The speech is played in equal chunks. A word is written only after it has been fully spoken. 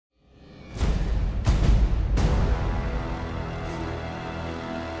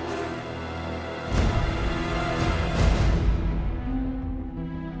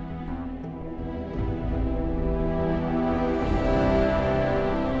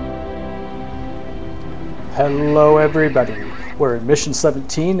Hello everybody, we're in mission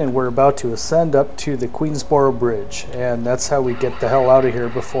 17 and we're about to ascend up to the Queensboro bridge, and that's how we get the hell out of here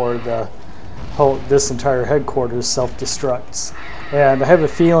before this entire headquarters self-destructs. And I have a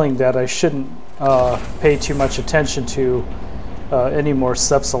feeling that I shouldn't pay too much attention to any more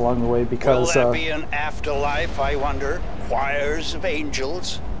steps along the way, because will there be an afterlife, I wonder? Choirs of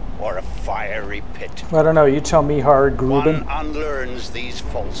angels? Or a fiery pit? I don't know, you tell me, Hard Gruben. One unlearns these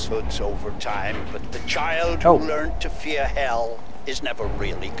falsehoods over time, but the child who learned to fear hell is never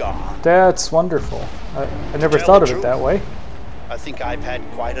really gone. That's wonderful. I never thought of it that way. I think I've had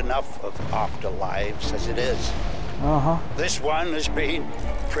quite enough of afterlives as it is. This one has been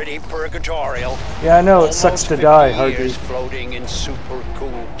pretty purgatorial. Yeah, I know, it sucks to die, Hardly. Floating in super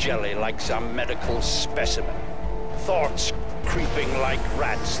cool jelly like some medical specimen. Thoughts creeping like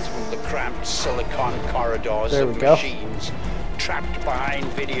rats through the cramped silicon corridors of machines, trapped behind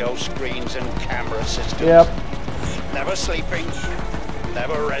video screens and camera systems. Yep. Never sleeping,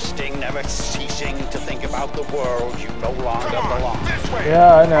 never resting, never ceasing to think about the world you no longer belong to.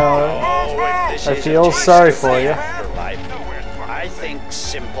 Yeah, I know. Oh, if this I is feel sorry for you. Afterlife, I think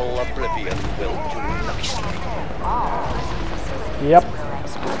simple oblivion will do nicely. Yep.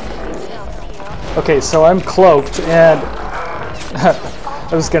 Okay, so I'm cloaked, and I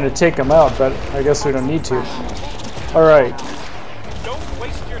was going to take him out, but I guess we don't need to. Alright. Don't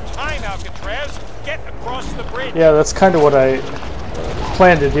waste your time, Alcatraz. Get across the bridge. Yeah, that's kind of what I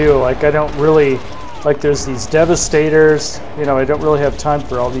plan to do. Like, I don't really... Like, there's these devastators. You know, I don't really have time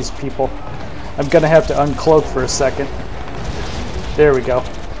for all these people. I'm going to have to uncloak for a second. There we go.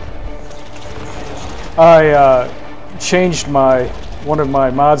 I changed one of my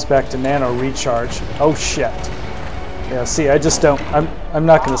mods back to nano recharge. Oh shit. Yeah, see, I just don't, I'm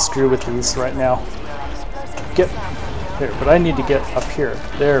not going to screw with these right now. Get there, but I need to get up here.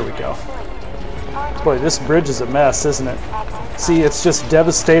 There we go. Boy, this bridge is a mess, isn't it? See, it's just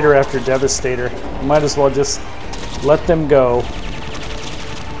devastator after devastator. Might as well just let them go.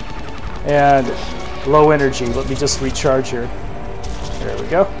 And low energy, let me just recharge here. There we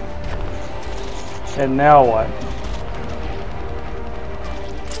go. And now what?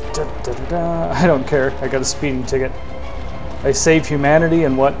 I don't care. I got a speeding ticket. I save humanity,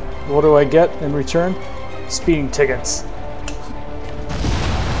 and what do I get in return? Speeding tickets.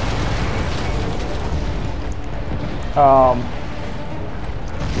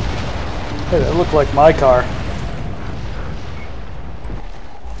 Hey, that looked like my car.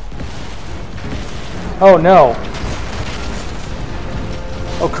 Oh no.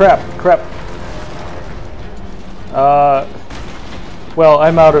 Oh crap, crap. Well,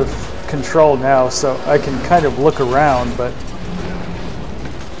 I'm out of control now, so I can kind of look around, but...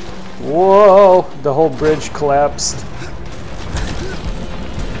 Whoa! The whole bridge collapsed.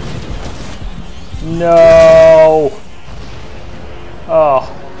 No! Oh.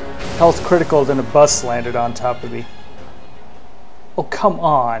 Health critical, then a bus landed on top of me. Oh, come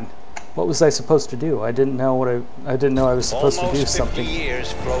on. What was I supposed to do? I didn't know I didn't know I was supposed to do something.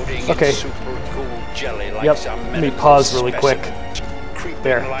 Okay. Yep. Let me pause really quick.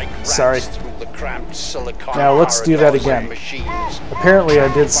 There. Sorry. Now let's do that again. Apparently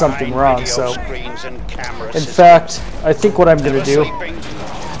I did something wrong, so... In fact, I think what I'm going to do,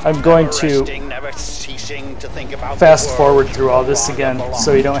 I'm going to fast forward through all this again,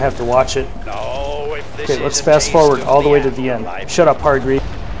 so you don't have to watch it. Okay, let's fast forward all the way to the end. Shut up, Hardgree.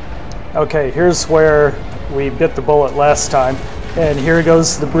 Okay, here's where we bit the bullet last time, and here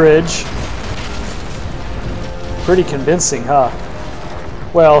goes the bridge. Pretty convincing, huh?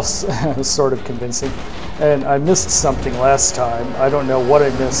 Well, sort of convincing. And I missed something last time. I don't know what I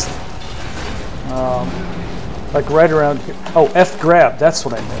missed. Like right around here. Oh, F grab. That's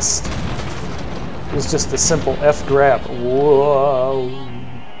what I missed. It was just a simple F grab. Whoa.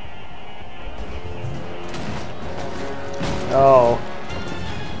 Oh.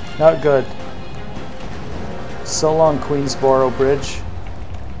 Not good. So long, Queensboro Bridge.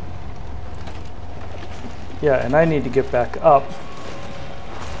 Yeah, and I need to get back up.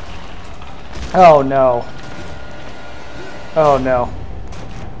 Oh no. Oh no.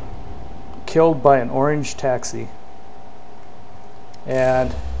 Killed by an orange taxi.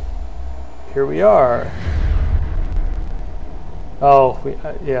 And here we are. Oh,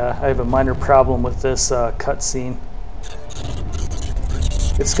 yeah, I have a minor problem with this cutscene.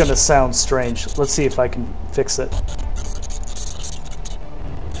 It's gonna sound strange. Let's see if I can fix it.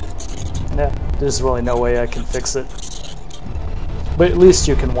 Yeah, there's really no way I can fix it. But at least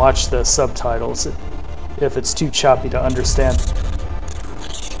you can watch the subtitles if it's too choppy to understand.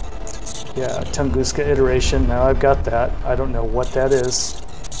 Yeah, Tunguska iteration. Now I've got that. I don't know what that is.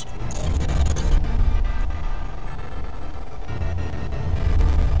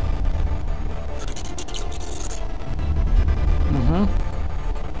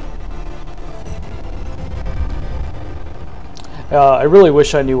 I really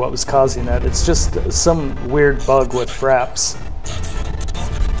wish I knew what was causing that. It's just some weird bug with fraps.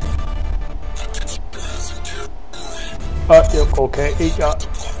 Yep, okay.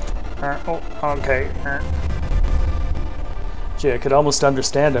 Okay. Gee, I could almost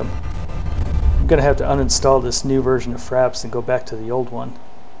understand him. I'm gonna have to uninstall this new version of fraps and go back to the old one.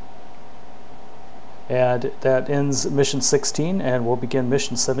 And that ends mission 16, and we'll begin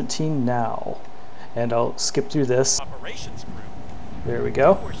mission 17 now. And I'll skip through this. There we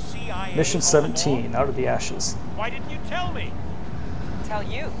go. Mission 17, out of the ashes. Why didn't you tell me? Tell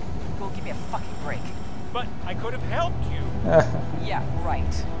you? Go give me a fucking break. But I could have helped you. Yeah,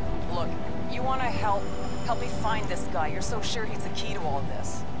 right. Look, you want to help me find this guy. You're so sure he's the key to all of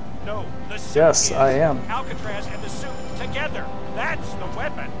this. No, the suit Yes, is I am. Alcatraz and the suit together. That's the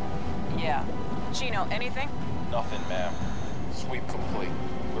weapon. Yeah. Chino, anything? Nothing, ma'am. Sweep complete.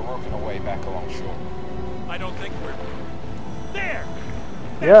 We're working our way back along shore. I don't think we're... There!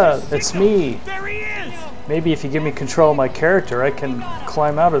 Yeah, There's a it's signal. me. There he is! Maybe if you give me control of my character, I can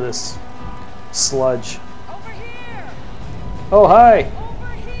climb out of this sludge. Over here! Oh, hi!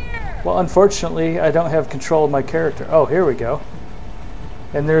 Over here! Well, unfortunately, I don't have control of my character. Oh, here we go.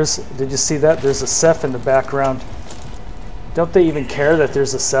 And there's, did you see that? There's a Ceph in the background. Don't they even care that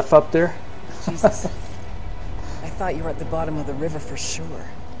there's a Ceph up there? Jesus. I thought you were at the bottom of the river for sure.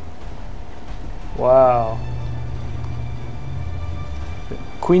 Wow.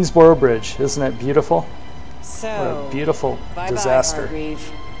 Queensboro Bridge, isn't that beautiful? So, What a beautiful bye disaster. Bye,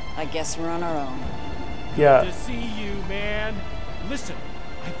 Hargreave. I guess we're on our own. Yeah. To see you, man. Listen,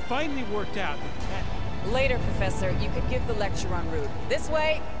 I finally worked out that... Later, Professor. You could give the lecture en route. This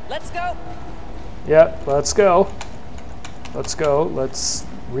way. Let's go. Yep, let's go. Let's go. Let's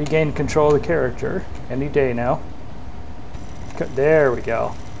regain control of the character any day now. There we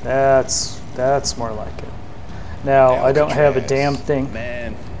go. That's more like it. Now, I don't have a damn thing.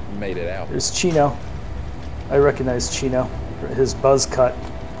 Man, you made it out. There's Chino. I recognize Chino. His buzz cut.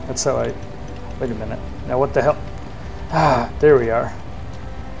 That's how I... Wait a minute. Now what the hell? Ah, there we are.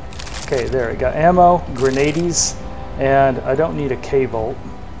 Okay, there. I got ammo, grenades, and I don't need a K-Volt,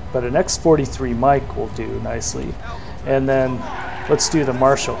 but an X43 mic will do nicely. And then let's do the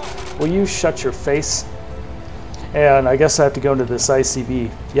Marshall. Will you shut your face? And I guess I have to go into this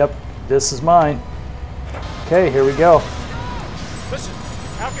ICB. Yep, this is mine. Okay, here we go. Listen,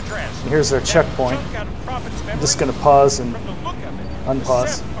 Alcatraz. And here's our checkpoint. I'm just going to pause and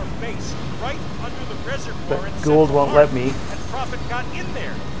unpause. Right under the reservoir But Gould won't let me. And Prophet got in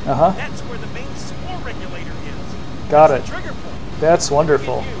there. Uh-huh. That's where the main spore regulator is. Got it. Trigger point. That's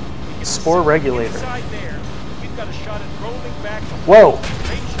wonderful. Spore regulator. Inside there, we've got a shot at rolling back to Whoa!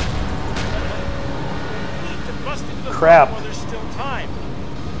 need to bust into the Crap. while there's still time.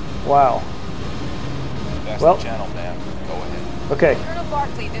 Wow. That's Well. the channel, ma'am. Go ahead. Okay. Colonel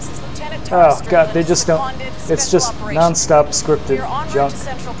Barkley, this is Lieutenant Tara Oh god, they just don't. It's just non-stop scripted junk.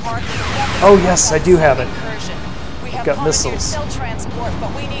 Oh yes, I do have it. We have got missiles. cell transport,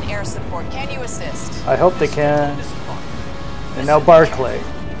 but we need air support. Can you assist? I hope they can. And now Barclay.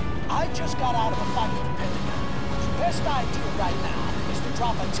 I just got out of a fight with the Pentagon. The best idea right now is to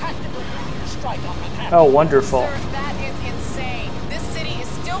drop a tactical nuclear strike on Manhattan. Oh, wonderful. Sir, that is insane. This city is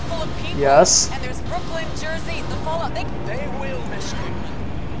still full of people. Yes. And there's Brooklyn, Jersey, the fallout. They will, Miss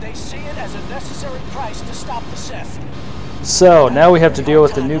Strickland. They see it as a necessary price to stop the Ceph. So now we have to deal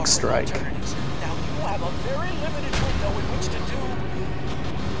with the nuke strike. Now you have a very limited window in which to do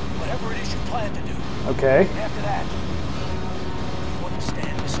whatever it is you plan to do. Okay. After that, you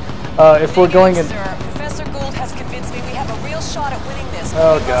understand, Miss Strickland? If we're going in. Sir, Professor Gould has convinced me we have a real shot at winning this.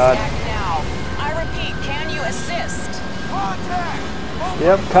 Oh, We must God. act now. I repeat, can you assist?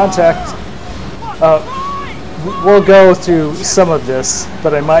 Yep, contact. We'll go through some of this,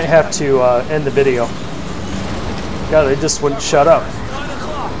 but I might have to end the video. God, they just wouldn't shut up.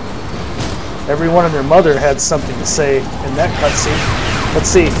 Everyone and their mother had something to say in that cutscene. Let's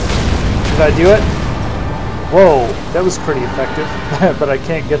see. Did I do it? Whoa, that was pretty effective. But I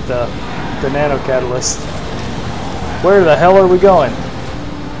can't get the nano catalyst. Where the hell are we going?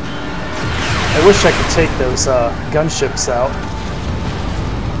 I wish I could take those gunships out.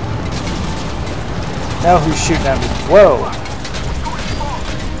 Now who's shooting at me? Whoa!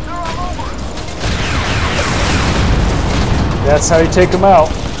 That's how you take them out.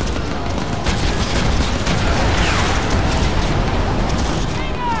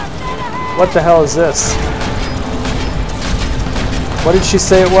 What the hell is this? What did she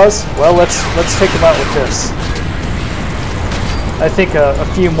say it was? Well, let's take them out with this. I think a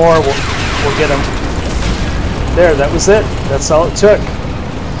few more will get them. There, that was it. That's all it took.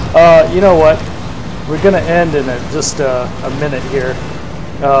 You know what? we're gonna end in just a minute here.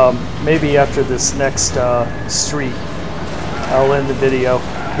 Maybe after this next street, I'll end the video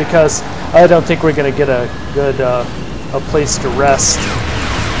because I don't think we're gonna get a good a place to rest.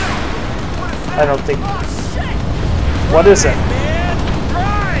 I don't think. What is it?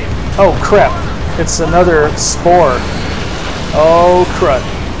 Oh crap! It's another spore. Oh crud!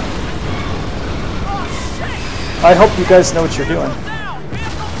 I hope you guys know what you're doing.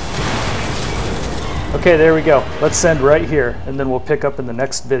 Okay, there we go. Let's end right here, and then we'll pick up in the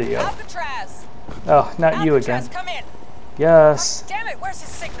next video. Alcatraz. Oh, not you Alcatraz, again. come in. Yes. Damn it, where's his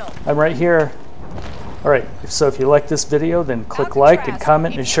signal? I'm right here. Alright, so if you like this video, then click like and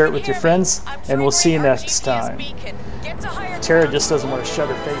comment and share it with your friends, and we'll see you next time. Tara just doesn't want to shut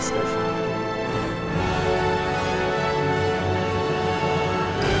her face, does she?